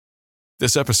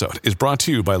This episode is brought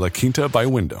to you by La Quinta by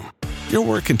Wyndham. Your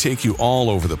work can take you all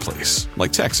over the place,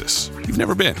 like Texas. You've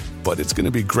never been, but it's going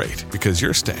to be great because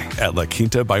you're staying at La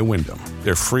Quinta by Wyndham.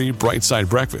 Their free Bright Side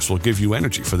breakfast will give you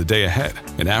energy for the day ahead.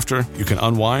 And after, you can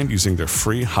unwind using their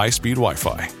free high-speed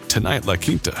Wi-Fi. Tonight, La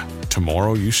Quinta.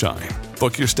 Tomorrow, you shine.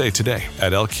 Book your stay today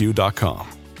at lq.com.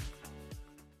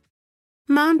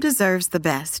 Mom deserves the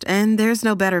best, and there's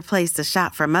no better place to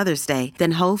shop for Mother's Day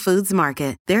than Whole Foods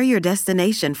Market. They're your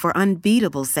destination for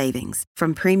unbeatable savings,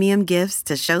 from premium gifts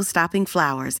to show-stopping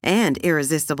flowers and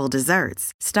irresistible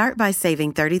desserts. Start by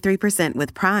saving 33%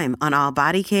 with Prime on all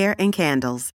body care and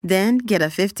candles. Then get a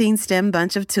 15-stem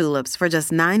bunch of tulips for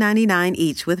just $9.99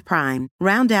 each with Prime.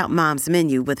 Round out Mom's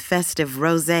menu with festive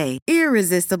rosé,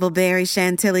 irresistible berry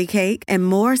chantilly cake, and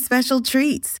more special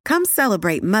treats. Come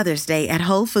celebrate Mother's Day at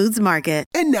Whole Foods Market.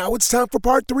 And now it's time for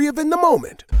part 3 of In the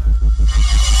Moment.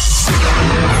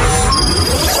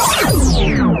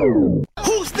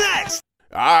 Who's next?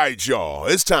 All right, y'all.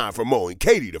 It's time for Mo and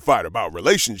Katie to fight about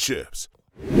relationships.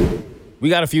 We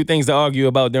got a few things to argue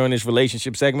about during this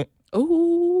relationship segment.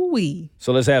 Ooh-wee.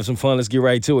 So let's have some fun. Let's get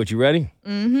right to it. You ready?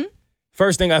 Mm-hmm.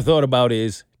 First thing I thought about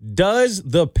is, does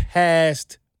the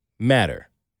past matter?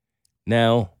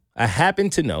 Now, I happen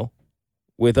to know,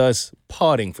 with us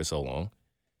parting for so long,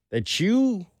 that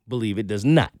you believe it does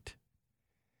not.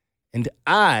 And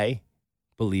I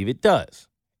believe it does.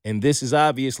 And this is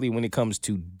obviously when it comes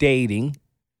to dating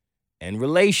and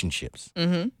relationships.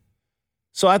 Mm-hmm.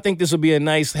 So I think this will be a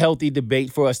nice, healthy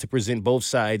debate for us to present both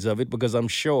sides of it, because I'm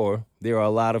sure there are a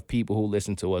lot of people who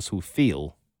listen to us who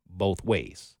feel both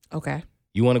ways. Okay.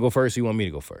 You want to go first or you want me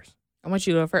to go first? I want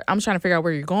you to go first. I'm trying to figure out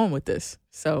where you're going with this.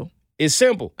 So it's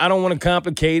simple. I don't want to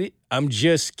complicate it. I'm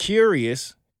just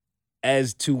curious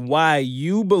as to why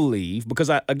you believe, because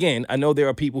I know there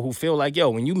are people who feel like,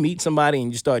 when you meet somebody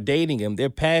and you start dating them,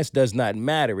 their past does not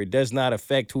matter. It does not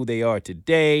affect who they are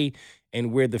today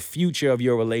and where the future of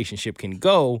your relationship can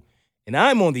go. And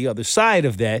I'm on the other side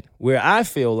of that, where I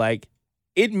feel like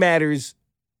it matters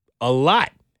a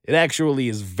lot. It actually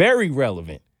is very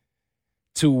relevant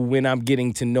to when I'm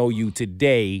getting to know you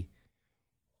today,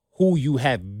 who you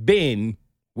have been,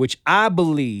 which I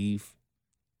believe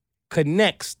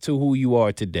connects to who you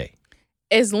are today.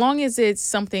 As long as it's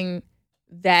something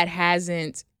that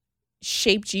hasn't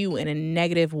shaped you in a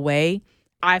negative way,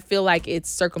 I feel like it's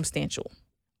circumstantial.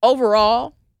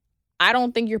 Overall, I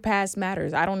don't think your past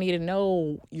matters. I don't need to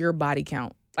know your body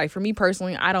count. Like, for me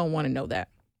personally, I don't want to know that.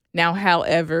 Now,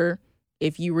 however,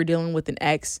 if you were dealing with an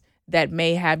ex that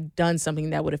may have done something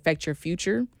that would affect your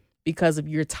future because of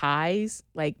your ties,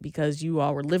 like because you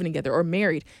all were living together or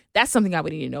married, that's something I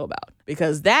would need to know about,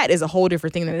 because that is a whole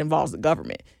different thing that involves the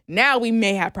government. Now we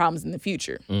may have problems in the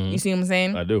future. Mm-hmm. You see what I'm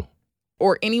saying? I do.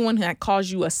 Or anyone that caused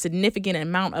you a significant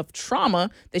amount of trauma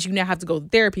that you now have to go to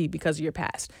therapy because of your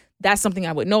past. That's something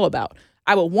I would know about.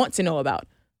 I would want to know about.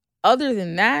 Other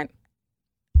than that,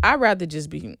 I'd rather just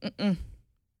be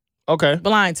okay,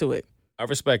 blind to it. I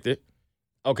respect it.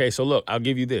 Okay, so look, I'll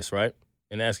give you this, right?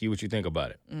 And ask you what you think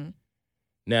about it. Mm-hmm.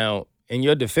 Now, in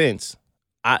your defense,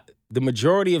 the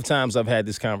majority of times I've had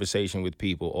this conversation with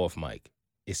people off mic,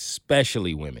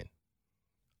 especially women,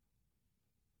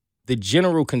 the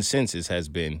general consensus has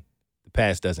been the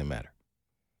past doesn't matter.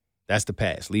 That's the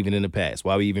past. Leave it in the past.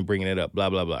 Why are we even bringing it up? Blah,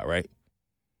 blah, blah, right?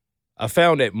 I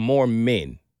found that more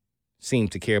men seem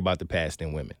to care about the past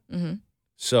than women. Mm-hmm.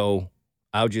 So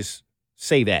I'll just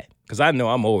say that, because I know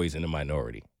I'm always in the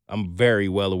minority. I'm very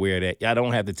well aware of that. Y'all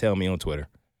don't have to tell me on Twitter.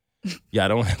 Y'all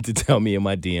don't have to tell me in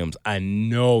my DMs. I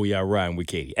know y'all riding with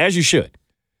Katie, as you should.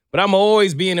 But I'm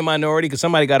always being in the minority because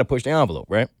somebody got to push the envelope,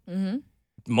 right? Mm-hmm.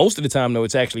 Most of the time, though,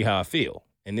 it's actually how I feel.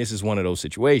 And this is one of those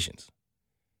situations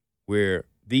where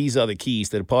these are the keys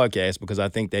to the podcast, because I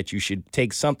think that you should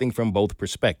take something from both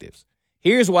perspectives.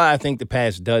 Here's why I think the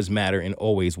past does matter and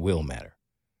always will matter.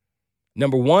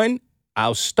 Number one,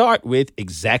 I'll start with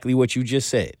exactly what you just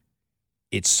said.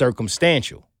 It's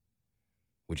circumstantial,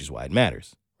 which is why it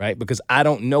matters, right? Because I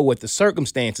don't know what the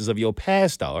circumstances of your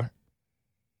past are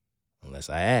unless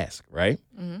I ask, right?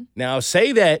 Mm-hmm. Now, I'll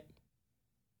say that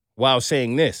while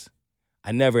saying this.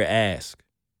 I never ask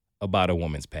about a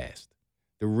woman's past.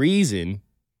 The reason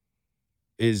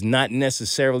is not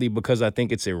necessarily because I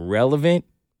think it's irrelevant,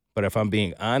 but if I'm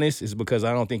being honest, it's because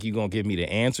I don't think you're going to give me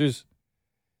the answers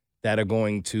that are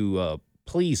going to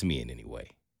please me in any way.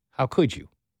 How could you?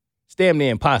 It's damn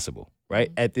near impossible,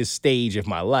 right? At this stage of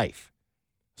my life.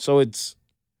 So I'm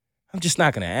just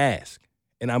not going to ask.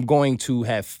 And I'm going to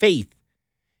have faith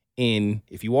in,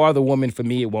 if you are the woman for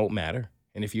me, it won't matter.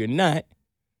 And if you're not,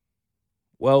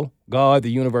 well, God,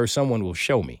 the universe, someone will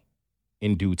show me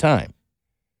in due time.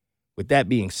 With that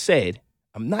being said,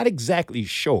 I'm not exactly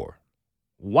sure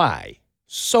why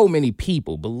so many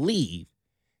people believe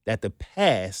that the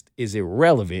past is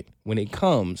irrelevant when it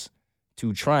comes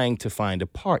to trying to find a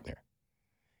partner.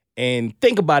 And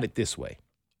think about it this way.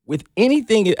 With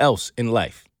anything else in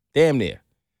life, damn near,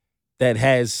 that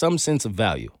has some sense of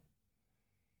value,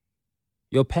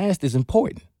 your past is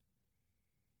important.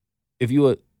 If you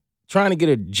are trying to get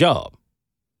a job,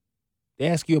 they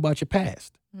ask you about your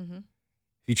past. Mm-hmm. If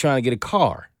you're trying to get a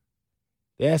car,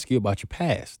 they ask you about your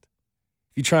past.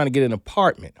 If you're trying to get an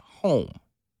apartment, home,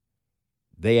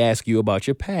 they ask you about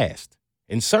your past.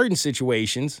 In certain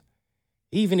situations,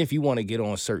 even if you want to get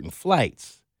on certain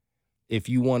flights, if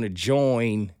you want to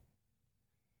join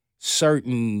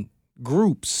certain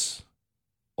groups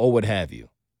or what have you,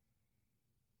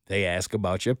 they ask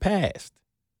about your past.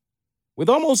 With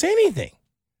almost anything,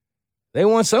 they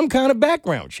want some kind of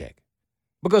background check.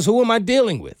 Because who am I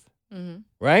dealing with,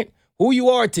 right? Who you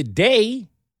are today,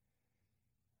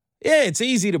 yeah, it's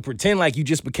easy to pretend like you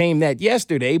just became that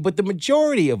yesterday, but the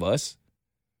majority of us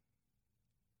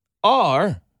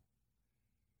are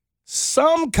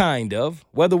some kind of,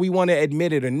 whether we want to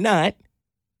admit it or not,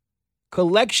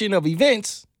 collection of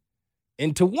events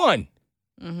into one,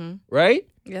 right?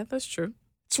 Yeah, that's true.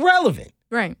 It's relevant.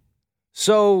 Right.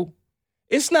 So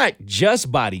it's not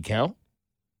just body count.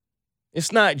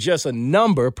 It's not just a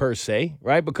number per se,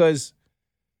 right? Because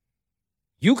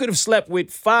you could have slept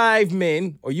with 5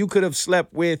 men or you could have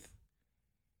slept with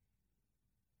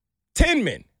 10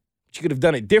 men. But you could have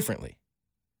done it differently,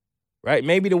 right?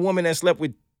 Maybe the woman that slept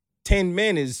with 10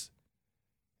 men is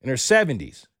in her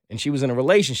 70s and she was in a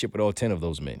relationship with all 10 of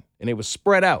those men and it was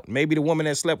spread out. Maybe the woman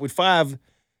that slept with 5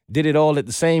 did it all at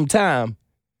the same time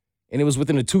and it was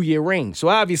within a 2-year range. So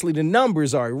obviously the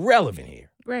numbers are irrelevant here.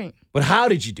 Right. But how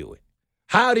did you do it?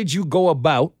 How did you go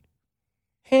about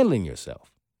handling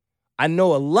yourself? I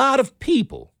know a lot of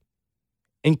people,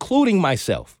 including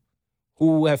myself,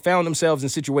 who have found themselves in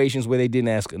situations where they didn't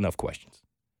ask enough questions.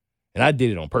 And I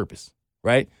did it on purpose,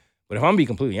 right? But if I'm being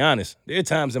completely honest, there are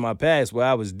times in my past where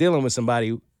I was dealing with somebody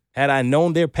who, had I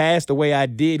known their past the way I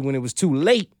did when it was too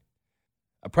late,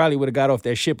 I probably would have got off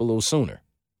that ship a little sooner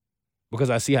because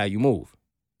I see how you move.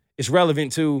 It's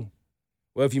relevant to,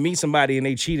 well, if you meet somebody and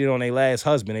they cheated on their last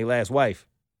husband, their last wife,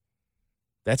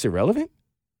 that's irrelevant?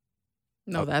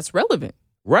 No, that's relevant.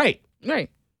 Right. Right.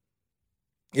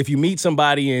 If you meet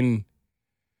somebody and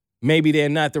maybe they're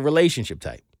not the relationship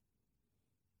type,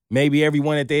 maybe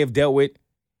everyone that they have dealt with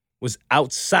was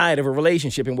outside of a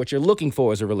relationship and what you're looking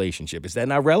for is a relationship, is that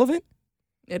not relevant?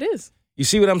 It is. You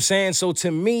see what I'm saying? So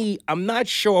to me, I'm not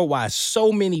sure why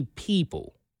so many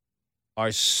people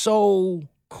are so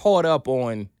caught up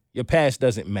on your past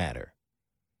doesn't matter.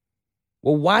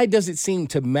 Well, why does it seem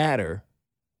to matter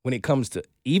when it comes to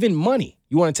even money?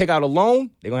 You want to take out a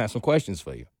loan? They're going to have some questions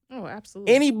for you. Oh,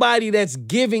 absolutely. Anybody that's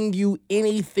giving you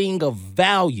anything of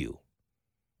value,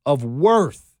 of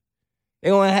worth,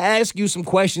 they're going to ask you some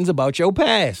questions about your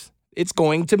past. It's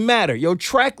going to matter. Your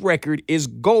track record is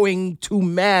going to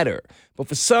matter. But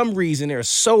for some reason, there are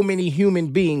so many human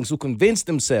beings who convince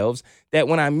themselves that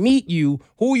when I meet you,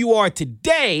 who you are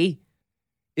today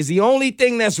is the only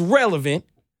thing that's relevant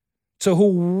to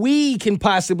who we can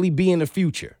possibly be in the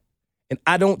future. And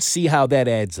I don't see how that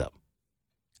adds up.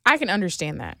 I can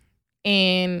understand that.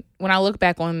 And when I look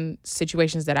back on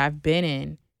situations that I've been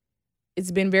in,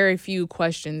 it's been very few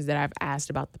questions that I've asked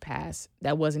about the past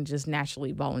that wasn't just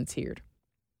naturally volunteered.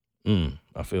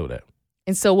 I feel that.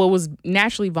 And so what was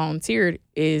naturally volunteered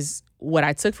is what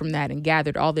I took from that and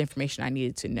gathered all the information I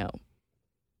needed to know.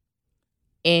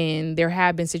 And there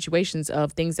have been situations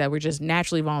of things that were just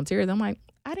naturally volunteered. I'm like,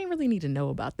 I didn't really need to know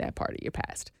about that part of your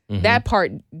past. Mm-hmm. That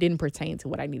part didn't pertain to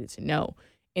what I needed to know.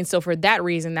 And so for that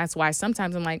reason, that's why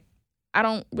sometimes I'm like, I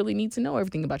don't really need to know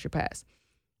everything about your past.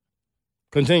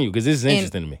 Continue, because this is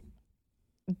interesting to me.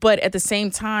 But at the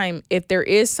same time, if there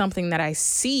is something that I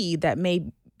see that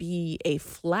may be a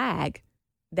flag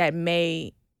that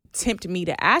may tempt me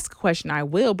to ask a question, I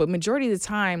will. But majority of the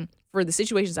time, for the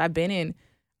situations I've been in,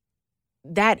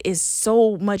 that is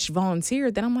so much volunteer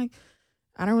that I'm like,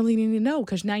 I don't really need to know,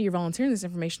 because now you're volunteering this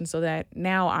information so that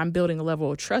now I'm building a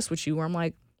level of trust with you where I'm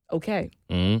like, okay.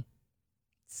 Mm-hmm.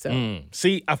 So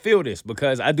See, I feel this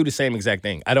because I do the same exact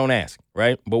thing. I don't ask,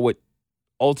 right? But what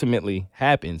ultimately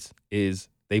happens is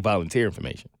they volunteer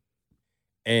information.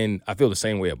 And I feel the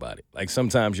same way about it. Like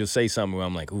sometimes you'll say something where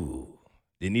I'm like, ooh,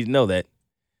 didn't need to know that.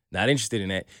 Not interested in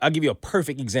that. I'll give you a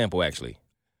perfect example, actually.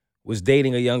 Was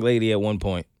dating a young lady at one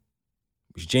point,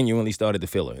 which genuinely started to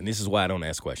feel her. And this is why I don't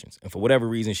ask questions. And for whatever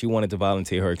reason, she wanted to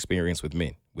volunteer her experience with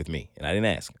men, with me. And I didn't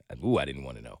ask. I didn't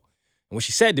want to know. And what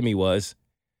she said to me was,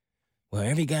 well,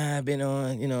 every guy I've been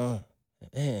on,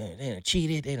 they done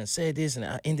cheated, they done said this, and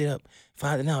I ended up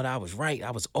finding out I was right.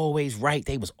 I was always right.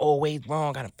 They was always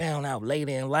wrong. I done found out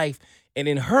later in life. And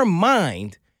in her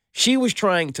mind, she was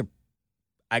trying to,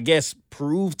 I guess,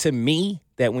 prove to me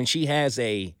that when she has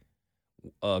a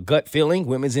gut feeling,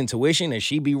 women's intuition, that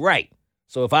she be right.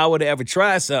 So if I were to ever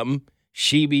try something,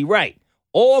 she be right.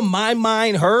 All my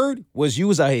mind heard was you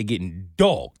was out here getting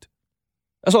dogged.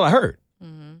 That's all I heard.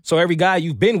 Mm-hmm. So every guy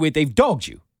you've been with, they've dogged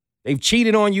you. They've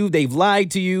cheated on you. They've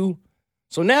lied to you.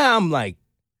 So now I'm like,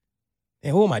 hey,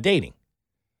 who am I dating?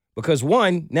 Because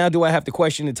one, now do I have to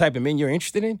question the type of men you're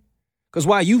interested in? Because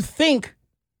while you think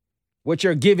what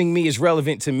you're giving me is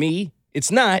relevant to me,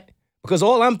 it's not. Because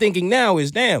all I'm thinking now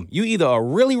is, damn, you either are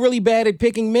really, really bad at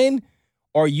picking men,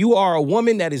 or you are a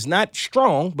woman that is not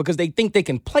strong because they think they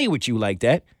can play with you like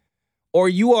that, or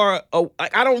you are,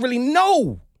 I don't really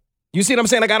know. You see what I'm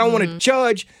saying? Like, I don't want to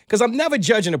judge, because I'm never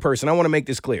judging a person. I want to make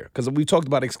this clear, because we've talked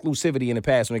about exclusivity in the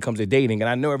past when it comes to dating, and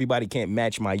I know everybody can't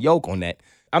match my yoke on that.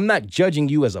 I'm not judging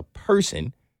you as a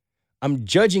person. I'm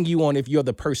judging you on if you're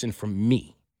the person for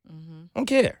me. Mm-hmm. I don't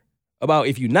care about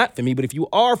if you're not for me, but if you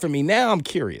are for me, now I'm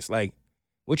curious. Like,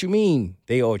 what you mean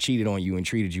they all cheated on you and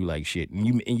treated you like shit?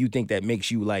 And you think that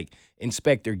makes you like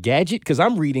Inspector Gadget? Because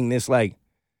I'm reading this like,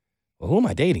 well, who am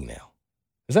I dating now?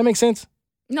 Does that make sense?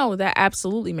 No, that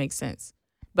absolutely makes sense.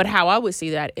 But how I would see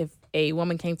that, if a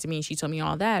woman came to me and she told me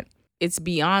all that, it's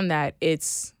beyond that.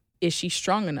 Is she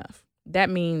strong enough? That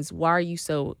means, why are you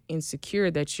so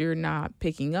insecure that you're not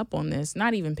picking up on this,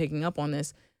 not even picking up on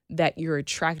this, that you're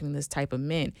attracting this type of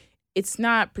men? It's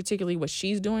not particularly what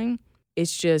she's doing.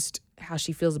 It's just how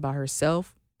she feels about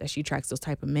herself, that she attracts those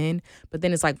type of men. But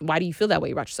then it's like, why do you feel that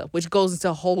way about yourself? Which goes into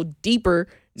a whole deeper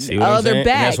other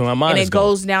bag. And it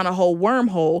goes down a whole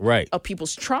wormhole of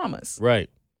people's traumas. Right.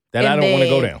 That I don't want to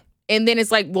go down. And then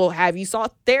it's like, well, have you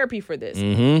sought therapy for this?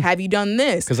 Mm-hmm. Have you done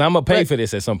this? Because I'm going to pay for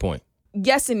this at some point.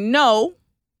 Yes and no.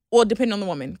 Well, depending on the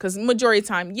woman, because majority of the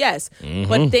time, yes. Mm-hmm.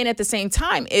 But then at the same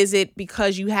time, is it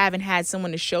because you haven't had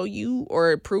someone to show you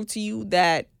or prove to you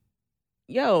that,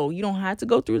 yo, you don't have to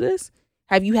go through this?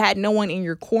 Have you had no one in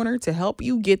your corner to help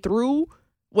you get through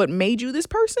what made you this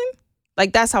person?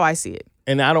 Like, that's how I see it.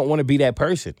 And I don't want to be that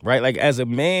person, right? Like, as a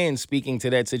man speaking to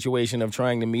that situation of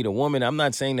trying to meet a woman, I'm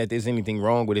not saying that there's anything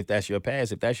wrong with if that's your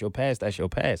past. If that's your past, that's your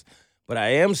past. But I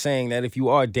am saying that if you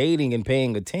are dating and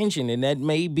paying attention, then that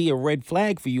may be a red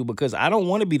flag for you, because I don't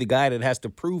want to be the guy that has to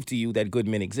prove to you that good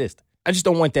men exist. I just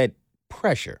don't want that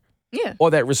pressure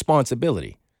or that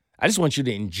responsibility. I just want you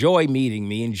to enjoy meeting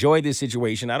me, enjoy this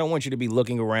situation. I don't want you to be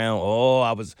looking around,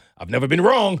 I've never been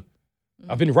wrong.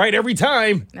 I've been right every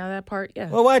time. Now that part, yeah.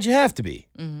 Well, why'd you have to be?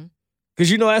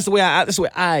 Because that's the way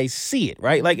I see it,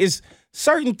 right? Like, it's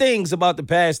certain things about the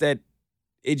past that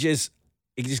it just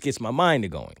gets my mind to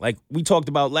going. Like we talked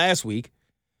about last week,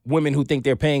 women who think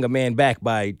they're paying a man back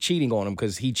by cheating on him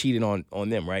because he cheated on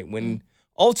them, right? When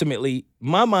ultimately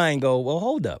my mind go, well,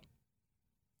 hold up.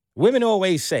 Women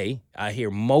always say, I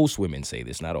hear most women say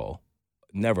this, not all,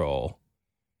 never all.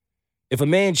 If a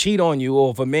man cheat on you,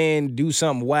 or if a man do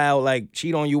something wild, like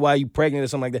cheat on you while you pregnant or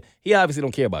something like that, he obviously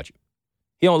don't care about you.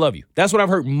 He don't love you. That's what I've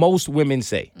heard most women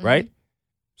say, right?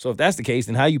 So if that's the case,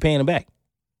 then how are you paying him back?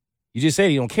 You just said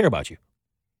he don't care about you.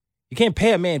 You can't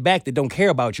pay a man back that don't care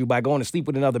about you by going to sleep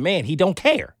with another man. He don't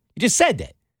care. You just said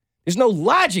that. There's no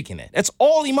logic in that. That's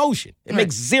all emotion. It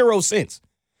makes zero sense.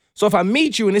 So if I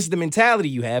meet you and this is the mentality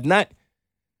you have, not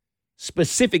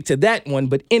specific to that one,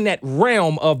 but in that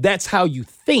realm of that's how you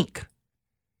think.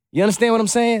 You understand what I'm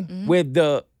saying?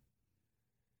 Where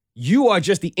you are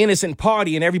just the innocent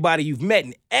party and everybody you've met,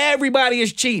 and everybody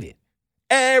has cheated.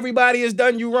 Everybody has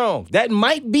done you wrong. That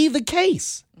might be the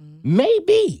case.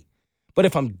 Maybe. But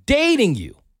if I'm dating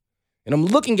you and I'm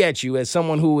looking at you as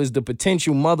someone who is the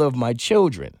potential mother of my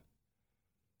children,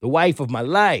 the wife of my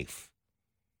life,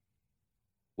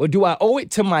 or do I owe it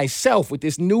to myself with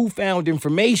this newfound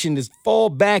information to fall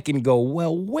back and go,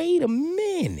 well, wait a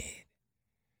minute.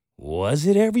 Was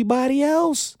it everybody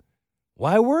else?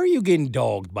 Why were you getting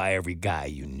dogged by every guy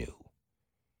you knew?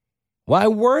 Why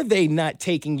were they not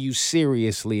taking you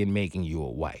seriously and making you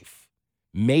a wife?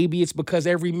 Maybe it's because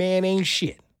every man ain't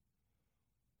shit.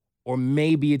 Or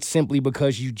maybe it's simply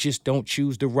because you just don't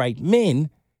choose the right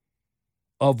men,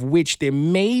 of which there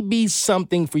may be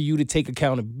something for you to take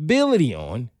accountability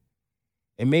on.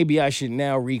 And maybe I should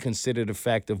now reconsider the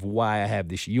fact of why I have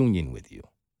this union with you.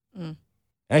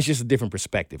 That's just a different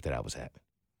perspective that I was having.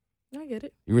 I get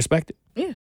it. You respect it?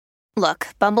 Yeah. Look,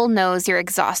 Bumble knows you're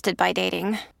exhausted by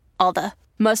dating. All the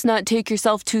must not take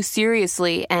yourself too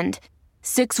seriously and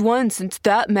 6'1" since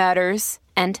that matters.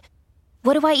 And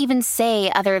What do I even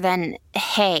say other than,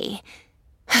 hey?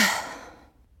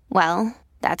 Well,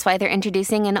 that's why they're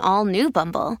introducing an all-new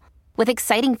Bumble, with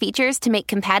exciting features to make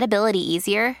compatibility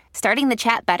easier, starting the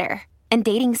chat better, and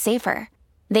dating safer.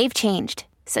 They've changed,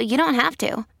 so you don't have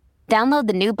to. Download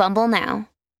the new Bumble now.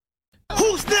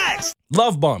 Who's next?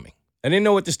 Love bombing. I didn't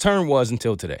know what this term was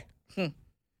until today.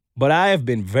 But I have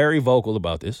been very vocal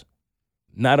about this,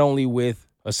 not only with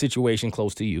a situation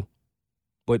close to you,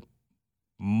 but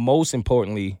most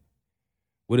importantly,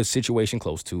 with a situation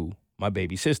close to my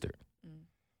baby sister,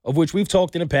 of which we've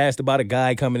talked in the past about a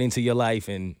guy coming into your life.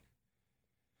 And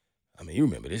I mean, you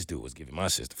remember this dude was giving my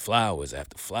sister flowers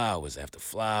after flowers after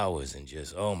flowers and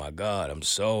just, oh my God, I'm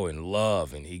so in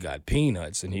love. And he got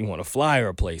peanuts and he want to fly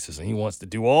her places and he wants to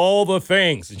do all the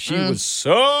things. And she was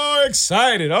so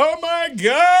excited. Oh my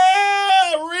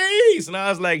God, Reese. And I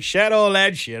was like, shut all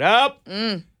that shit up.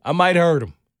 I might hurt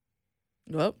him.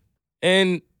 Well.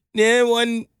 And yeah,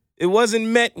 it wasn't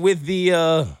met with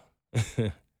the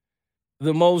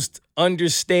the most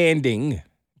understanding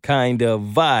kind of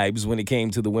vibes when it came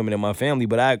to the women in my family,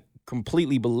 but I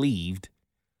completely believed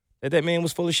that man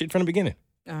was full of shit from the beginning.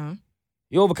 Uh-huh.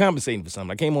 You're overcompensating for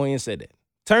something. I came on here and said that.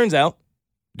 Turns out,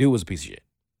 dude was a piece of shit.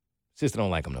 Sister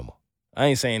don't like him no more. I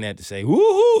ain't saying that to say,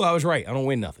 woohoo, I was right. I don't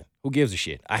win nothing. Who gives a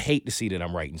shit? I hate to see that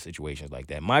I'm right in situations like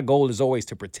that. My goal is always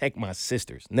to protect my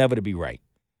sisters, never to be right.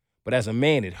 But as a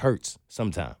man, it hurts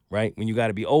sometimes, right? When you got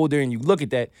to be older and you look at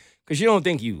that, because you don't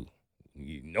think you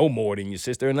know more than your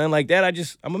sister and nothing like that.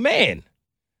 I'm a man.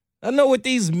 I know what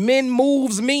these men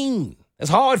moves mean.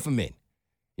 It's hard for men.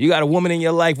 You got a woman in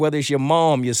your life, whether it's your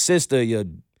mom, your sister,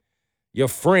 your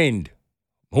friend,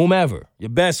 whomever, your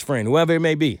best friend, whoever it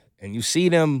may be, and you see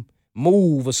them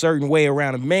move a certain way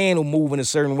around a man who move in a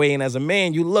certain way, and as a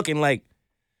man, you looking like,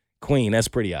 Queen, that's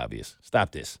pretty obvious.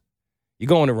 Stop this. You're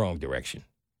going the wrong direction.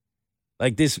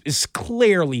 Like, this is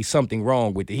clearly something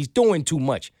wrong with it. He's doing too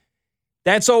much.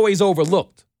 That's always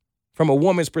overlooked from a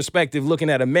woman's perspective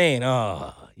looking at a man.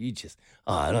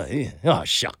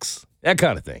 Shucks. That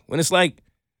kind of thing. When it's like,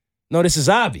 no, this is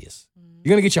obvious. You're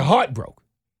going to get your heart broke.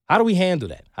 How do we handle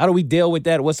that? How do we deal with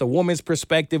that? What's a woman's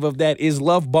perspective of that? Is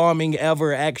love bombing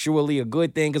ever actually a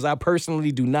good thing? Because I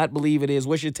personally do not believe it is.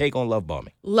 What's your take on love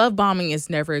bombing? Love bombing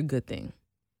is never a good thing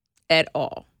at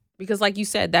all. Because like you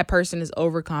said, that person is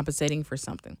overcompensating for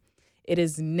something. It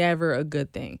is never a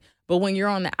good thing. But when you're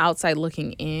on the outside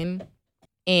looking in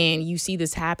and you see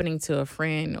this happening to a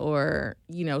friend or,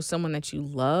 someone that you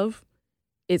love,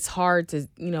 it's hard to,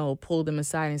 pull them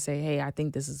aside and say, hey, I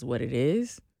think this is what it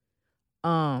is.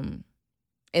 And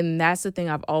that's the thing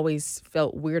I've always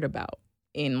felt weird about.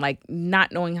 And like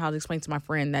not knowing how to explain to my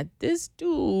friend that this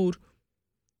dude,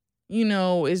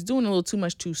 is doing a little too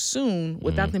much too soon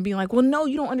without them being like, well, no,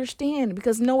 you don't understand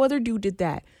because no other dude did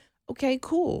that. Okay,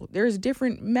 cool. There's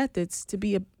different methods to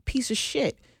be a piece of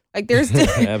shit. Like there's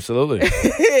absolutely.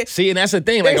 See, and that's the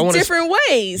thing. Like there's different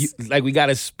ways. We got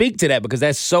to speak to that because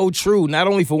that's so true. Not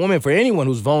only for women, for anyone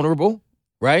who's vulnerable,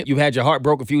 right? You've had your heart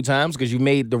broke a few times because you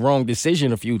made the wrong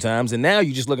decision a few times, and now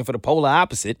you're just looking for the polar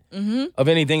opposite of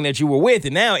anything that you were with.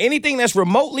 And now anything that's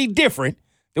remotely different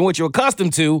than what you're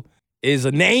accustomed to is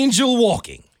an angel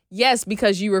walking. Yes,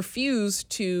 because you refuse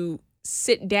to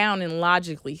sit down and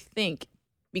logically think.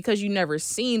 Because you never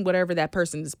seen whatever that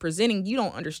person is presenting, you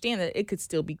don't understand that it could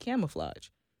still be camouflage.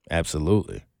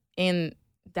 Absolutely. And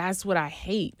that's what I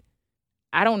hate.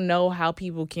 I don't know how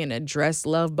people can address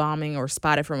love bombing or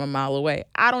spot it from a mile away.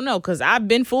 I don't know, because I've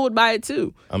been fooled by it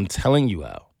too. I'm telling you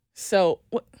how. So,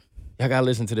 what? Y'all got to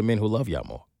listen to the men who love y'all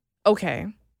more. Okay.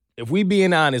 If we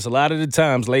being honest, a lot of the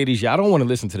times, ladies, y'all don't want to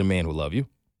listen to the man who love you.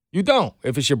 You don't.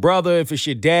 If it's your brother, if it's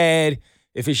your dad,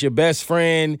 if it's your best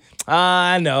friend,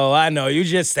 I know, you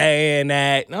just saying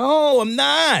that. No, I'm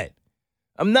not.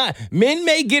 Men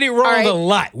may get it wrong a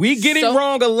lot. We get it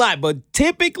wrong a lot, but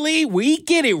typically we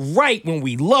get it right when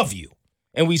we love you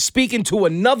and we speaking to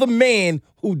another man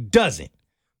who doesn't.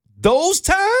 Those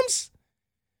times,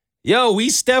 we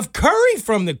Steph Curry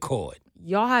from the court.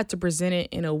 Y'all had to present it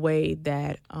in a way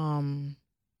that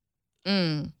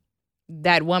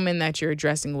that woman that you're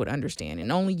addressing would understand.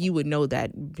 And only you would know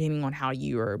that depending on how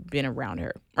you are been around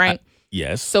her, right?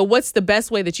 Yes. So what's the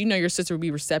best way that your sister would be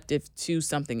receptive to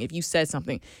something if you said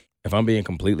something? If I'm being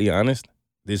completely honest,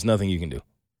 there's nothing you can do.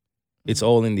 It's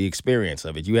all in the experience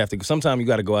of it. Sometimes you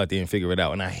got to go out there and figure it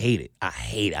out. And I hate it.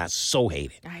 I so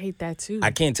hate it. I hate that too.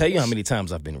 I can't tell you how many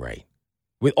times I've been right.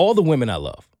 With all the women I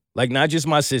love. Like, not just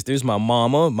my sisters, my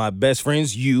mama, my best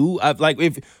friends, you.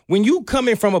 When you come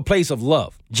in from a place of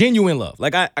love, genuine love,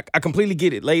 like I completely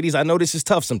get it. Ladies, I know this is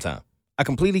tough sometimes. I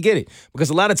completely get it. Because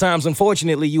a lot of times,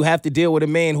 unfortunately, you have to deal with a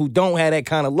man who don't have that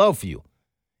kind of love for you.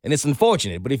 And it's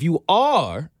unfortunate. But if you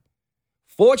are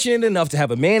fortunate enough to have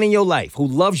a man in your life who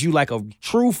loves you like a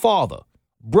true father,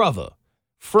 brother,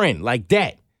 friend, like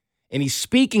that, and he's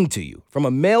speaking to you from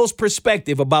a male's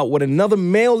perspective about what another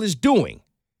male is doing,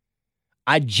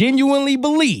 I genuinely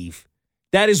believe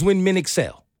that is when men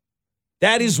excel.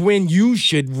 That is when you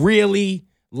should really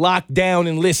lock down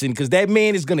and listen, because that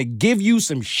man is going to give you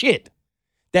some shit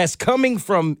that's coming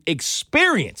from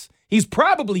experience. He's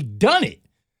probably done it.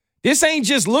 This ain't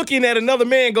just looking at another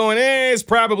man going, it's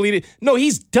probably... No,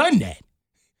 he's done that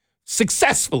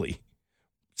successfully,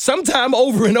 sometime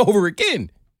over and over again.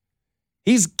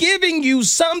 He's giving you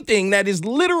something that is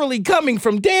literally coming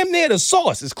from damn near the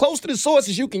source, as close to the source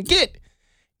as you can get.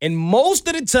 And most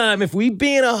of the time, if we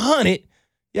being 100,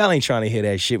 y'all ain't trying to hear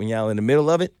that shit when y'all in the middle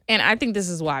of it. And I think this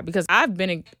is why, because I've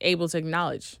been able to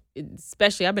acknowledge,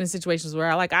 especially I've been in situations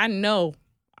where I know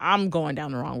I'm going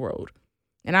down the wrong road.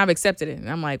 And I've accepted it. And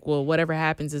I'm like, well, whatever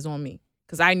happens is on me.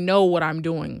 Because I know what I'm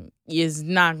doing is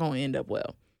not going to end up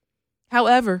well.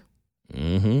 However,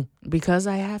 because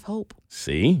I have hope.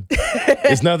 See?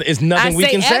 It's nothing we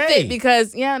can say.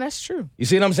 Because, yeah, that's true. You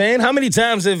see what I'm saying? How many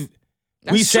times have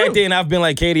we sat there and I've been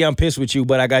like, Katie, I'm pissed with you,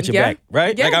 but I got your back,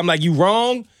 right? Yeah. Like, I'm like, you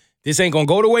wrong. This ain't going to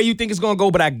go the way you think it's going to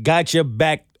go, but I got your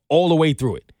back all the way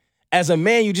through it. As a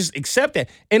man, you just accept that.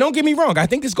 And don't get me wrong, I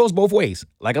think this goes both ways.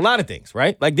 Like a lot of things,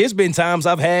 right? Like there's been times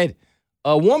I've had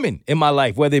a woman in my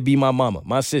life, whether it be my mama,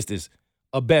 my sisters,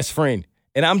 a best friend,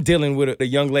 and I'm dealing with a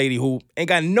young lady who ain't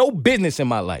got no business in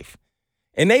my life.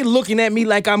 And they looking at me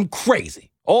like I'm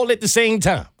crazy, all at the same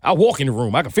time. I walk in the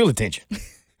room, I can feel the tension.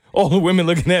 All the women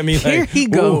looking at me like, here he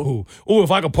go. Ooh, if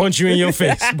I could punch you in your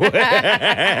face.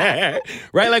 Right?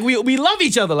 Like we love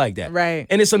each other like that. Right.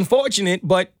 And it's unfortunate,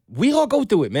 but we all go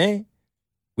through it, man.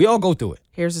 We all go through it.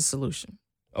 Here's the solution.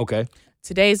 Okay.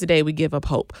 Today's the day we give up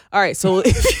hope. All right, so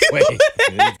if you...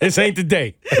 Wait, this ain't the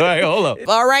day. All right, hold up.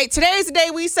 All right, today's the day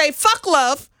we say fuck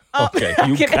love. Okay,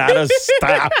 you gotta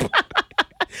stop.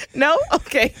 No?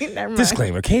 Okay, never mind.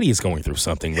 Disclaimer, Katie is going through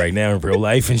something right now in real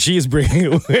life, and she is bringing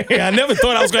away. I never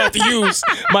thought I was going to have to use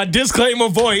my disclaimer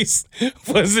voice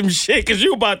for some shit, because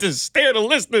you about to steer the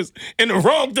listeners in the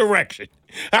wrong direction.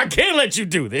 I can't let you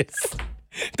do this.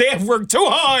 They have worked too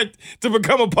hard to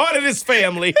become a part of this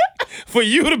family for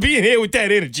you to be in here with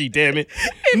that energy, damn it.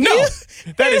 No,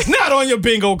 that is not on your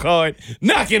bingo card.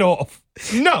 Knock it off.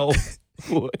 No.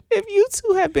 If you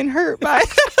two have been hurt by...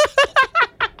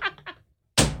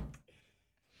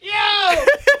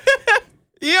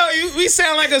 Yo, we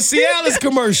sound like a Cialis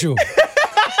commercial.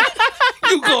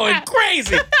 You going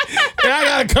crazy. And I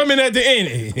gotta come in at the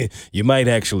end. You might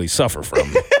actually suffer from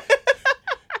it.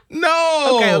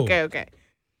 No. Okay.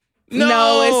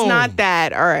 No, it's not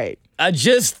that. All right. I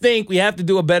just think we have to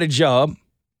do a better job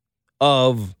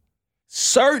of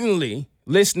certainly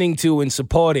listening to and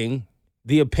supporting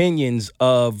the opinions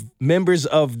of members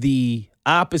of the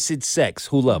opposite sex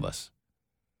who love us.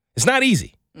 It's not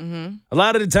easy. Mm-hmm. A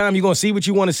lot of the time, you're going to see what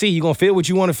you want to see. You're going to feel what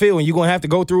you want to feel, and you're going to have to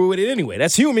go through with it anyway.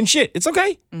 That's human shit. It's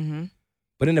okay. Mm-hmm.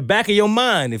 But in the back of your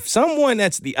mind, if someone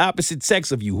that's the opposite sex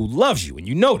of you who loves you, and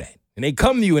you know that, and they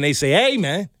come to you and they say, hey,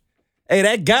 man, hey,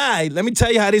 that guy, let me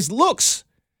tell you how this looks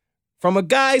from a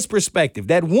guy's perspective.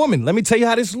 That woman, let me tell you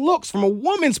how this looks from a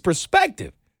woman's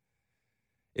perspective.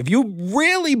 If you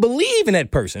really believe in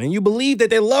that person and you believe that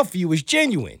their love for you is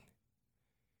genuine,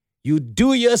 you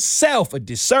do yourself a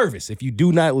disservice if you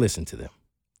do not listen to them.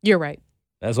 You're right.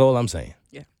 That's all I'm saying.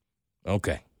 Yeah.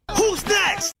 Okay. Who's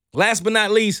next? Last but not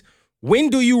least, when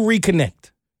do you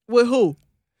reconnect? With who?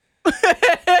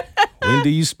 When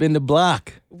do you spin the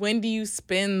block? When do you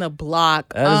spin the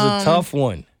block? That is a tough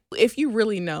one. If you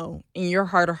really know in your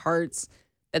heart of hearts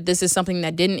that this is something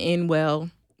that didn't end well,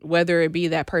 whether it be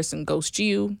that person ghosted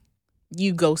you,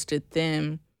 you ghosted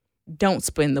them, don't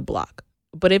spin the block.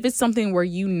 But if it's something where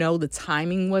you know the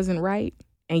timing wasn't right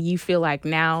and you feel like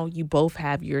now you both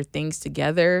have your things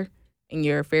together and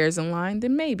your affairs in line,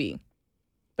 then maybe.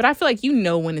 But I feel like you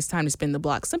know when it's time to spin the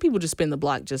block. Some people just spin the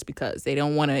block just because they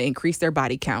don't want to increase their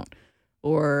body count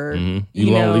or,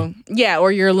 you know, lonely. Yeah,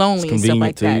 or you're lonely and stuff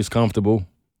like that. It's comfortable.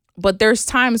 But there's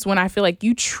times when I feel like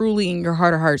you truly in your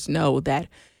heart of hearts know that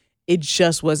it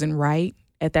just wasn't right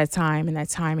at that time and that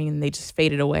timing and they just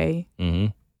faded away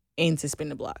and to spin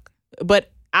the block.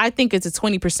 But I think it's a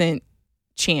 20%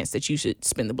 chance that you should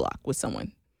spin the block with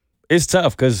someone. It's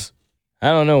tough because I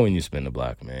don't know when you spin the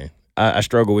block, man. I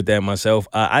struggle with that myself.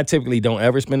 I typically don't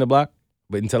ever spin the block,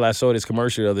 but until I saw this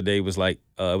commercial the other day, it was like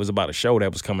it was about a show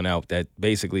that was coming out that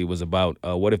basically was about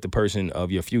what if the person of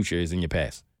your future is in your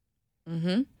past?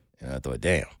 Mm-hmm. And I thought,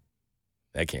 damn,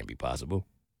 that can't be possible.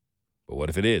 But what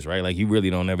if it is, right? Like you really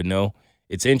don't ever know.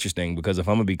 it's interesting because if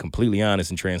I'm going to be completely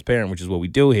honest and transparent, which is what we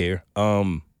do here,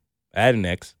 I had an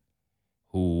ex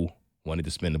who wanted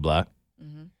to spin the block.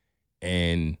 Mm-hmm.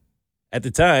 And at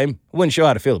the time, I wasn't sure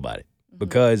how to feel about it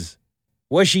because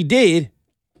what she did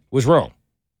was wrong.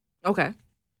 Okay.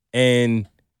 And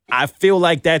I feel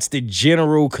like that's the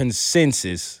general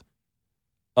consensus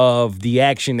of the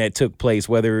action that took place,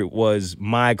 whether it was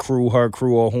my crew, her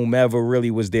crew, or whomever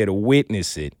really was there to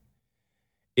witness it.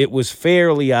 It was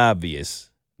fairly obvious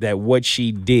that what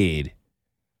she did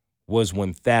was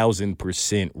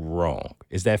 1,000% wrong.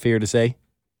 Is that fair to say?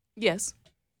 Yes.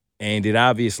 And it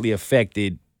obviously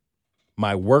affected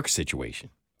my work situation.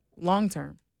 Long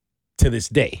term. To this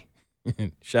day.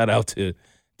 Shout out to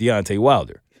Deontay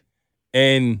Wilder.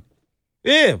 And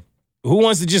yeah, who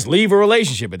wants to just leave a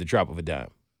relationship at the drop of a dime?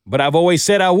 But I've always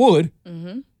said I would.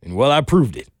 Mm-hmm. And well, I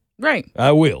proved it. Right.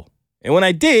 I will. And when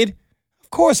I did, of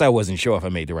course I wasn't sure if I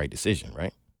made the right decision,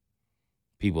 right?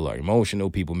 People are emotional.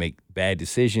 People make bad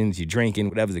decisions. You're drinking,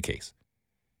 whatever the case.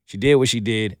 She did what she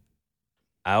did.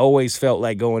 I always felt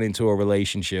like going into a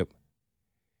relationship,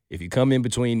 if you come in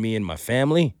between me and my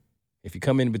family, if you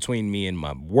come in between me and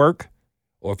my work,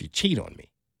 or if you cheat on me,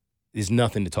 there's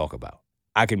nothing to talk about.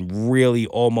 I can really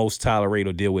almost tolerate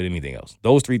or deal with anything else.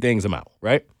 Those three things I'm out,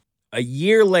 right? A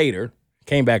year later,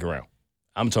 came back around.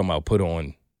 I'm talking about put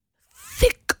on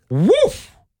thick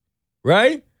woof,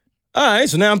 right? All right,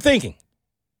 so now I'm thinking,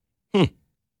 this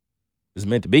is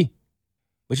meant to be.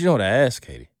 But you know what I asked,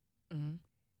 Katie? Mm-hmm.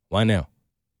 Why now?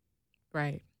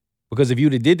 Right. Because if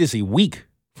you'd have did this a week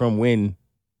from when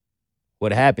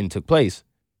what happened took place,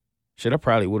 shit, I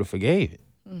probably would have forgave it.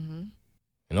 Mm-hmm.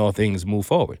 And all things move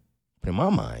forward. But in my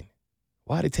mind,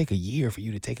 why did it take a year for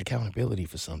you to take accountability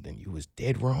for something you was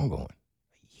dead wrong on?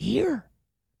 A year?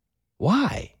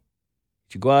 Why?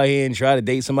 Did you go out here and try to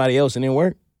date somebody else and it didn't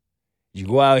work? Did you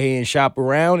go out here and shop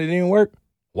around and it didn't work?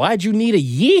 Why'd you need a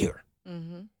year?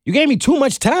 Mm-hmm. You gave me too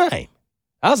much time.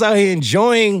 I was out here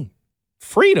enjoying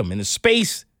freedom and the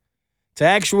space to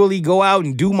actually go out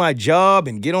and do my job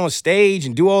and get on stage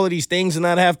and do all of these things and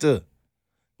not have to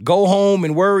go home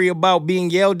and worry about being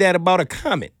yelled at about a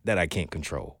comment that I can't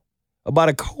control, about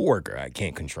a coworker I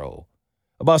can't control,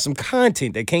 about some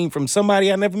content that came from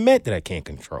somebody I never met that I can't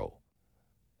control.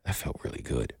 That felt really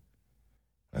good.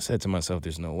 I said to myself,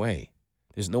 there's no way.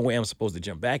 There's no way I'm supposed to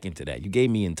jump back into that. You gave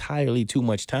me entirely too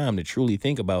much time to truly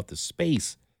think about the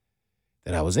space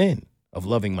that I was in of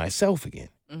loving myself again.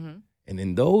 Mm-hmm. And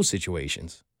in those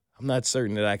situations, I'm not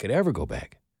certain that I could ever go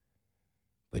back.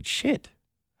 But shit,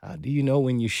 how do you know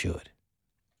when you should?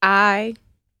 I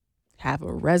have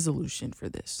a resolution for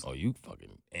this. Oh, you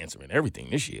fucking answering everything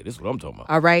this year. This is what I'm talking about.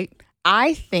 All right.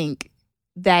 I think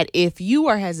that if you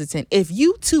are hesitant, if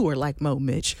you too are like Mo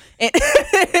Mitch,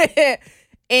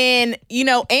 and you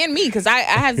know, and me, because I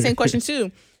have the same question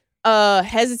too,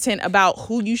 hesitant about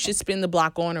who you should spin the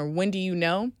block on or when do you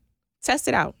know, test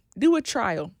it out. Do a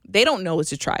trial. They don't know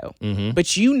it's a trial,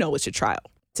 but you know it's a trial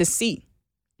to see.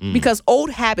 Because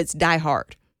old habits die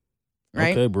hard,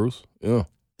 right? Okay, Bruce. Yeah.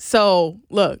 So,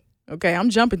 look, okay, I'm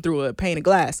jumping through a pane of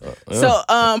glass.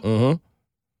 A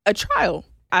trial.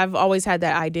 I've always had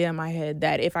that idea in my head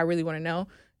that if I really want to know,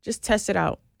 just test it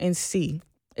out and see.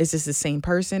 Is this the same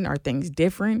person? Are things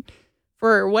different?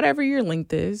 For whatever your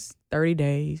length is, 30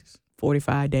 days,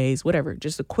 45 days, whatever.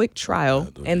 Just a quick trial.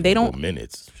 And they don't...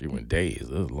 minutes. She went days.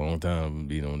 That's a long time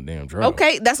being on the damn trial.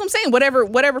 Okay, that's what I'm saying.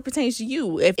 Whatever pertains to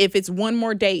you. If it's one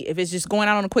more date, if it's just going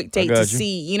out on a quick date to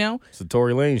see, you know? It's the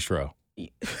Tory Lanez trial.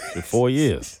 For 4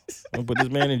 years. I'm gonna put this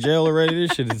man in jail already.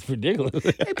 This shit is ridiculous.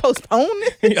 They postponed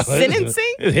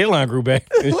sentencing. His hairline grew back.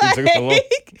 He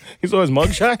saw his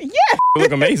mugshot? Yeah. It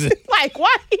look amazing. Like,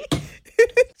 why?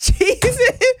 Jesus.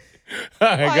 All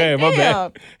right, go ahead, my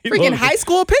bad. Freaking high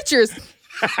school pictures.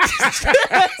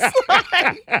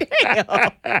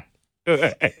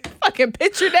 Damn. Fucking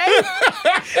picture day.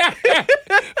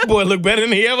 Boy, look better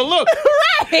than he ever looked.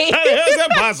 Right. How the hell is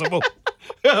that possible?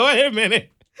 Wait a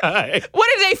minute. Right. What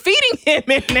are they feeding him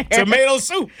in there? Tomato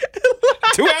soup.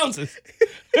 2 ounces.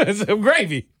 Some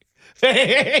gravy.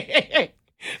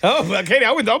 Oh, Katie,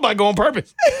 I'm about to go on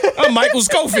purpose. I'm Michael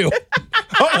Schofield.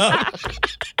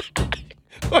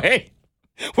 Wait.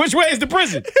 Which way is the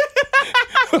prison?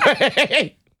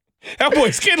 Wait. That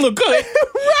boy's skin look good.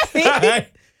 Right. All right.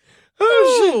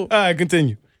 Oh, shit. All right,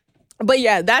 continue. But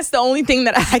yeah, that's the only thing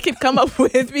that I could come up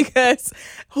with because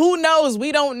who knows?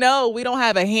 We don't know. We don't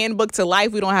have a handbook to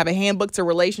life. We don't have a handbook to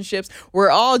relationships.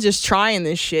 We're all just trying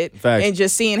this shit and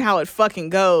just seeing how it fucking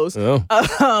goes. Oh.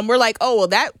 We're like, oh, well,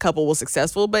 that couple was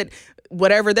successful, but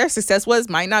whatever their success was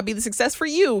might not be the success for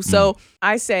you. So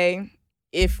I say,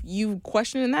 if you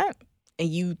questioning that and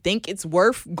you think it's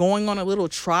worth going on a little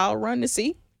trial run to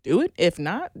see, do it. If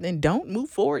not, then don't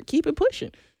move forward. Keep it pushing.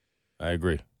 I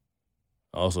agree.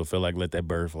 I also feel like let that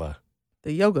bird fly.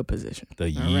 The yoga position. The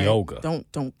yoga.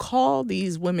 Don't call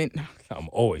these women. I'm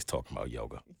always talking about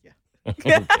yoga. Yeah.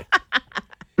 Okay.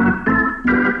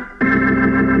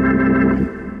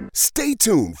 Stay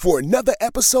tuned for another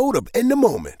episode of In the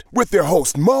Moment with their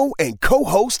host Mo and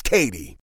co-host Katie.